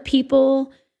how other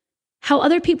people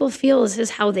feel is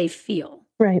just how they feel.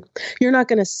 Right. You're not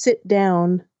going to sit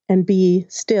down and be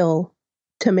still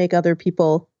to make other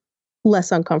people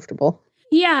less uncomfortable.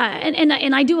 Yeah,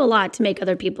 and I do a lot to make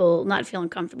other people not feel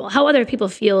uncomfortable. How other people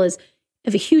feel is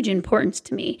of a huge importance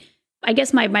to me. I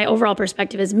guess my overall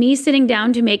perspective is me sitting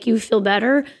down to make you feel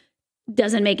better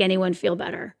doesn't make anyone feel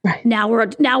better. Right. Now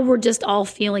we're just all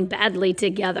feeling badly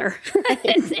together.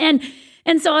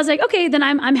 and so I was like, okay, then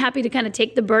I'm happy to kind of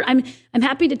take the burden. I'm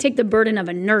happy to take the burden of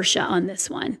inertia on this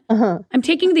one. Uh-huh. I'm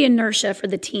taking the inertia for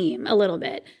the team a little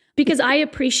bit because I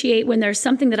appreciate when there's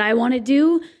something that I want to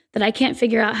do that I can't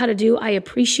figure out how to do. I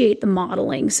appreciate the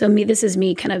modeling. So this is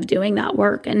me kind of doing that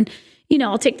work. And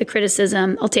I'll take the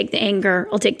criticism, I'll take the anger,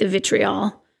 I'll take the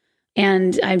vitriol.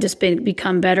 And I've just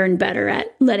become better and better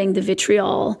at letting the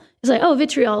vitriol, it's like, oh,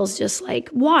 vitriol is just like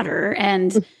water.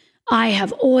 And I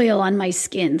have oil on my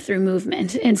skin through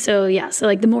movement. And so, yeah, so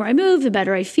like the more I move, the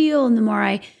better I feel. And the more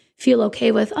I feel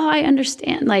okay with, oh, I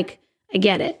understand, like I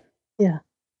get it. Yeah.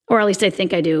 Or at least I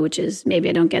think I do, which is maybe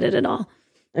I don't get it at all.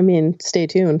 I mean, stay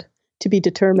tuned to be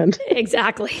determined.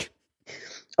 Exactly.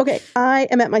 Okay. I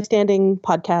am at my standing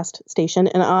podcast station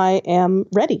and I am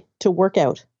ready to work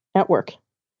out at work.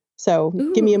 So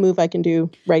Give me a move I can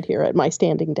do right here at my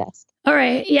standing desk. All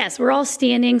right. Yes, we're all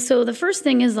standing. So the first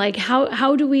thing is like,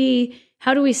 how do we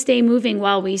stay moving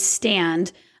while we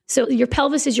stand? So your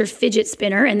pelvis is your fidget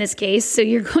spinner in this case. So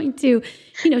you're going to,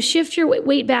 shift your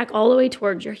weight back all the way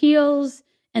towards your heels.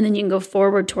 And then you can go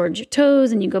forward towards your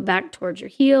toes and you go back towards your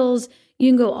heels. You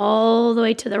can go all the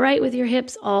way to the right with your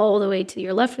hips, all the way to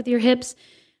your left with your hips.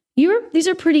 These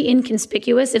are pretty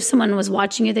inconspicuous. If someone was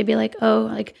watching you, they'd be like, oh,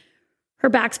 like, her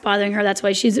back's bothering her, that's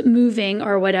why she's moving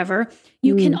or whatever.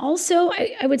 You can also,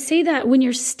 I would say that when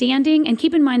you're standing, and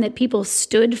keep in mind that people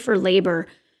stood for labor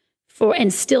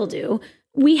and still do,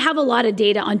 we have a lot of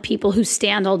data on people who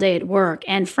stand all day at work.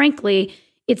 And frankly,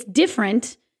 it's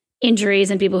different injuries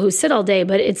in people who sit all day,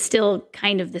 but it's still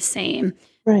kind of the same.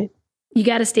 Right. You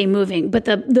got to stay moving. But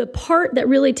the part that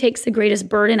really takes the greatest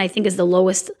burden, I think, is the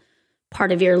lowest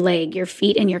part of your leg, your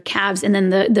feet and your calves, and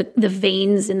then the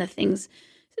veins and the things,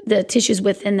 the tissues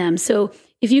within them. So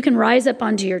if you can rise up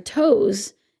onto your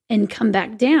toes and come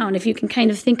back down, if you can kind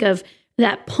of think of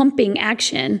that pumping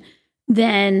action,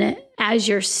 then as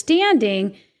you're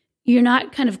standing, you're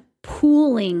not kind of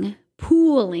pooling,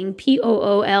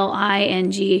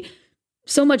 P-O-O-L-I-N-G,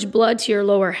 so much blood to your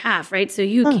lower half, right? So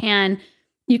you can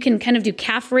kind of do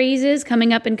calf raises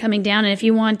coming up and coming down. And if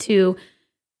you want to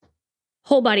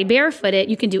whole body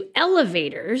barefooted, you can do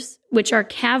elevators, which are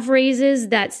calf raises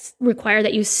that require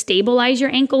that you stabilize your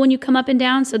ankle when you come up and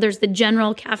down. So there's the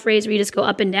general calf raise where you just go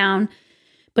up and down,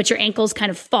 but your ankles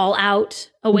kind of fall out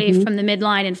away from the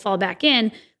midline and fall back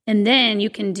in. And then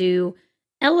you can do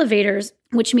elevators,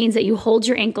 which means that you hold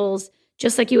your ankles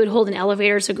just like you would hold an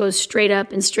elevator. So it goes straight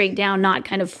up and straight down, not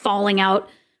kind of falling out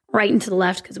right and to the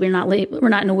left, because we're not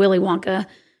in a Willy Wonka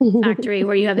factory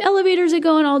where you have elevators that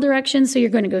go in all directions. So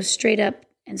you're going to go straight up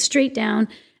and straight down.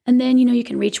 And then, you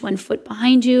can reach one foot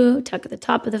behind you, tuck at the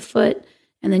top of the foot,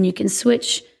 and then you can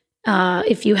switch.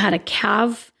 If you had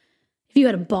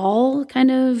a ball kind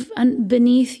of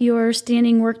beneath your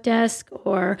standing work desk,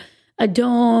 or a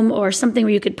dome or something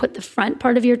where you could put the front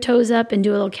part of your toes up and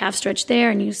do a little calf stretch there,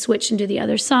 and you switch and do the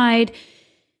other side.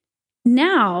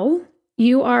 Now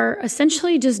you are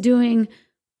essentially just doing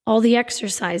all the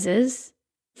exercises.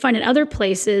 Finding other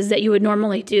places that you would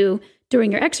normally do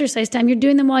during your exercise time. You're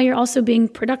doing them while you're also being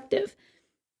productive.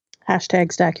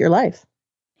 Hashtag stack your life.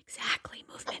 Exactly.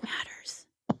 Movement matters.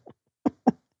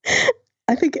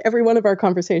 I think every one of our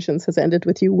conversations has ended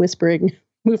with you whispering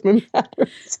movement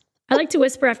matters. I like to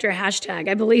whisper after a hashtag.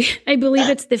 I believe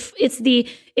it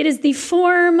is the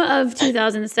form of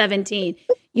 2017.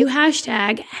 You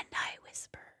hashtag and I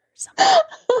whisper something.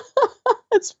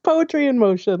 It's poetry in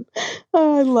motion.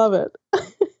 Oh, I love it.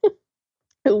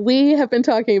 We have been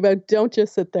talking about Don't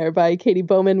Just Sit There by Katy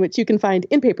Bowman, which you can find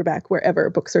in paperback wherever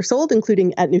books are sold,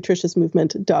 including at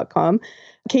nutritiousmovement.com.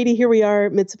 Katy, here we are,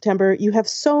 mid-September. You have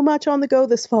so much on the go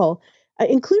this fall,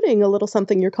 including a little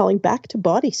something you're calling Back to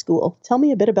Body School. Tell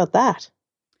me a bit about that.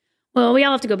 Well, we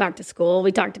all have to go back to school.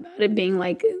 We talked about it being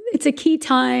like, it's a key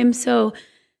time. So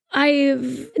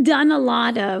I've done a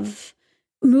lot of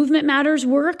movement matters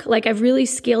work. Like I've really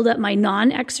scaled up my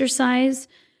non-exercise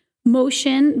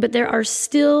motion, but there are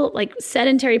still like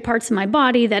sedentary parts of my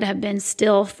body that have been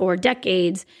still for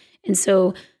decades. And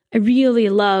so I really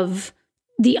love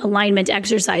the alignment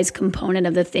exercise component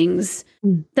of the things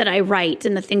that I write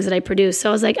and the things that I produce. So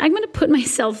I was like, I'm going to put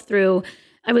myself through.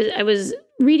 I was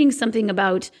reading something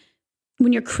about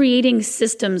when you're creating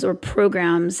systems or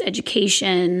programs,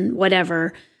 education,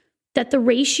 whatever, that the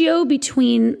ratio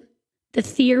between the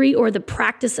theory or the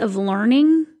practice of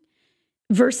learning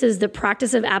versus the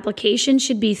practice of application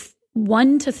should be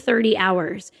 1 to 30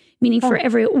 hours, meaning for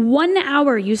every 1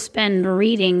 hour you spend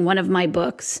reading one of my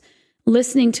books,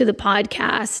 listening to the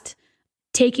podcast,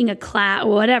 taking a class,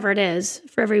 whatever it is,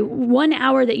 for every 1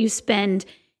 hour that you spend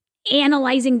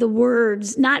analyzing the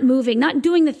words, not moving, not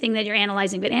doing the thing that you're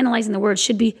analyzing, but analyzing the words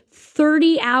should be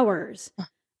 30 hours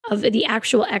of the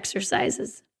actual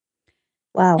exercises.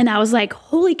 Wow. And I was like,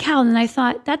 holy cow. And I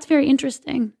thought, that's very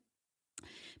interesting.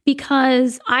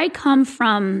 Because I come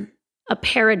from a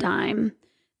paradigm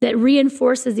that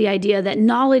reinforces the idea that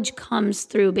knowledge comes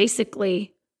through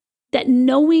basically that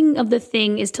knowing of the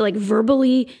thing is to like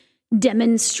verbally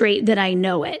demonstrate that I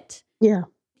know it. Yeah.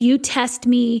 You test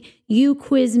me, you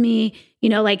quiz me,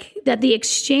 like that the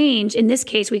exchange, in this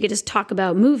case, we could just talk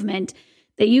about movement,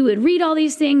 that you would read all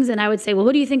these things and I would say, well,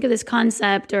 what do you think of this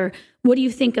concept? Or what do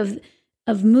you think of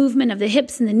movement of the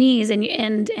hips and the knees?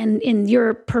 And in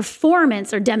your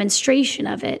performance or demonstration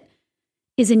of it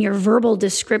is in your verbal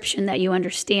description that you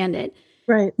understand it.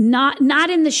 Right. Not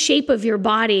in the shape of your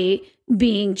body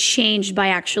being changed by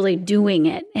actually doing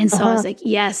it. And so I was like,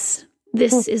 yes,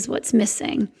 this is what's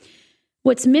missing.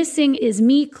 What's missing is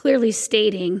me clearly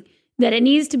stating that it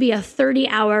needs to be a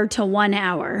 30-hour to 1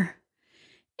 hour.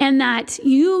 And that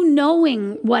you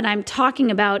knowing what I'm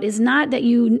talking about is not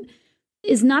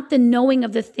the knowing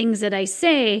of the things that I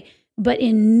say, but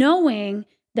in knowing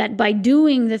that by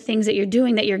doing the things that you're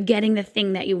doing, that you're getting the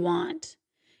thing that you want.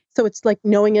 So it's like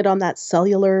knowing it on that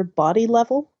cellular body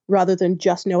level rather than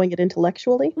just knowing it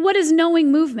intellectually? What is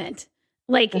knowing movement?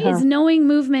 Like, is knowing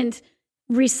movement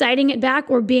reciting it back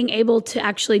or being able to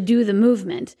actually do the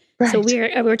movement? Right. So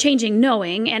we're changing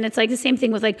knowing, and it's like the same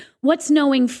thing with like, what's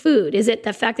knowing food? Is it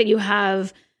the fact that you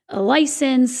have a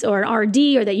license or an RD,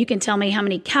 or that you can tell me how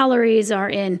many calories are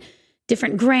in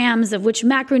different grams of which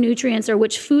macronutrients or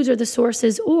which foods are the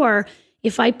sources? Or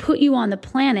if I put you on the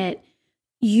planet,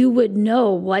 you would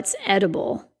know what's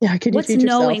edible. Yeah, could you what's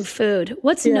knowing food?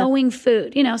 What's knowing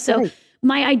food? So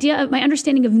my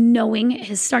understanding of knowing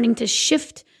is starting to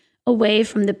shift away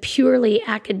from the purely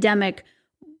academic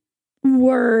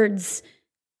words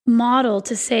model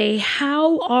to say,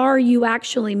 how are you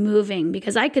actually moving?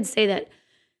 Because I could say that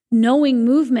knowing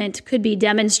movement could be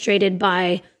demonstrated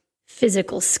by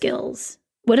physical skills.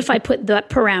 What if I put that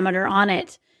parameter on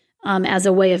it as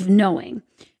a way of knowing?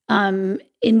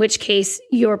 In which case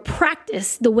your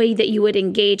practice, the way that you would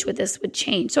engage with this would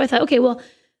change. So I thought, okay, well,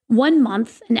 1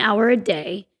 month, an hour a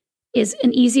day is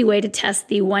an easy way to test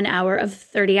the 1 hour of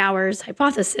 30 hours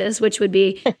hypothesis, which would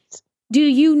be, do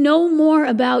you know more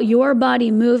about your body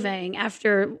moving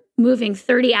after moving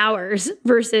 30 hours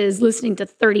versus listening to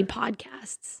 30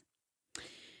 podcasts?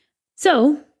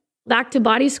 So back to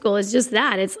body school is just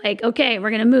that. It's like, okay, we're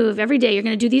going to move every day. You're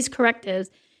going to do these correctives.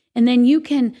 And then you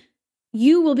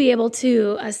will be able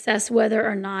to assess whether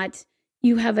or not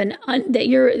you have that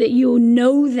you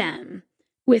know them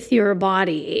with your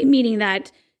body, meaning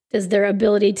that does their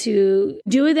ability to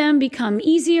do them become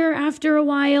easier after a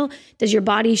while? Does your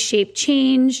body shape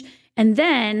change? And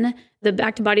then the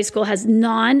Back to Body School has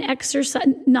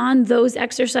those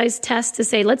exercise tests to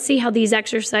say, let's see how these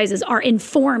exercises are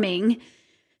informing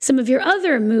some of your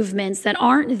other movements that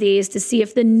aren't these, to see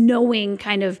if the knowing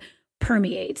kind of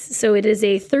permeates. So it is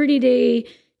a 30-day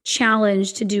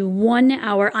challenge to do 1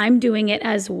 hour. I'm doing it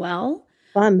as well.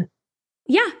 Fun.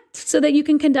 Yeah. So that you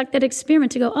can conduct that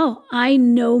experiment to go, oh, I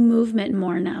know movement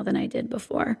more now than I did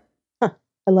before. Huh,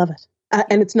 I love it.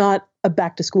 And it's not a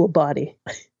back to school body.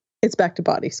 It's back to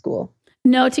body school.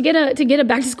 No, to get a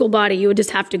back to school body, you would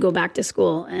just have to go back to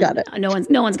school. And got it.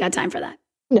 No one's got time for that.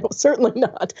 No, certainly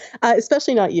not.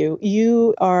 Especially not you.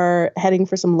 You are heading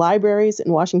for some libraries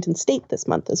in Washington State this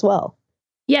month as well.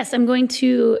 Yes, I'm going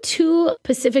to 2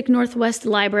 Pacific Northwest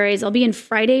libraries. I'll be in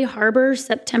Friday Harbor,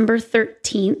 September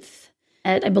 13th.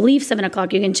 At, I believe, 7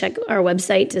 o'clock. You can check our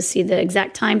website to see the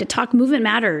exact time to talk Movement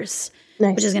Matters,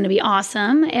 which is going to be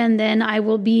awesome. And then I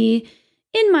will be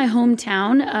in my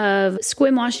hometown of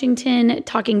Sequim, Washington,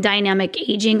 talking dynamic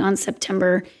aging on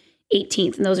September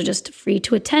 18th. And those are just free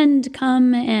to attend.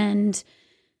 Come and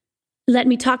let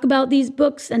me talk about these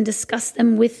books and discuss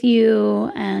them with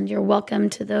you. And you're welcome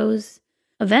to those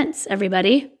events,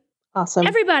 everybody. Awesome.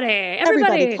 Everybody,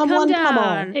 come down. Come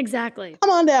on. Exactly. Come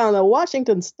on down to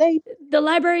Washington State. The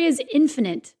library is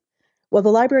infinite. Well,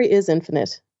 the library is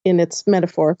infinite in its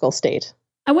metaphorical state.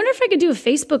 I wonder if I could do a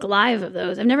Facebook Live of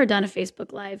those. I've never done a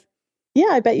Facebook Live. Yeah,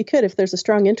 I bet you could if there's a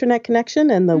strong internet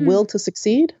connection and the will to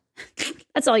succeed.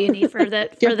 That's all you need for the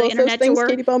internet to work.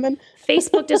 Katie Bowman?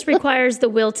 Facebook just requires the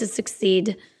will to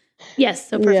succeed. Yes,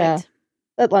 so perfect. Yeah,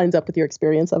 that lines up with your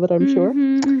experience of it, I'm sure.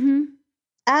 Mm-hmm.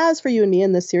 As for you and me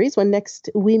in this series, when next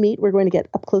we meet, we're going to get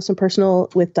up close and personal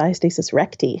with diastasis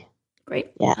recti.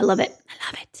 Great. Yeah. I love it.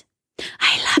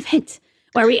 I love it.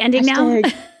 Are we ending now?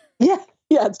 Yeah,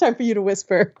 it's time for you to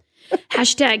whisper.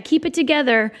 # keep it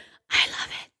together. I love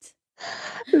it.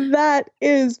 That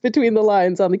is Between the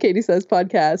Lines on the Katie Says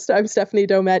podcast. I'm Stephanie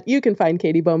Domet. You can find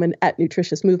Katie Bowman at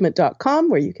nutritiousmovement.com,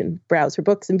 where you can browse her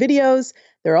books and videos.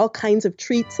 There are all kinds of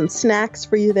treats and snacks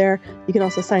for you there. You can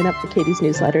also sign up for Katie's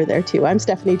newsletter there too. I'm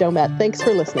Stephanie Domet. Thanks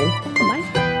for listening. Bye.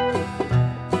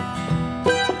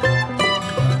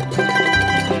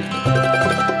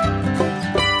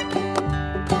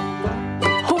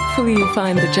 Hopefully you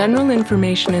find the general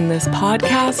information in this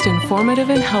podcast informative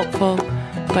and helpful,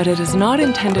 but it is not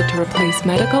intended to replace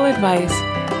medical advice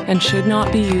and should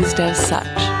not be used as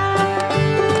such.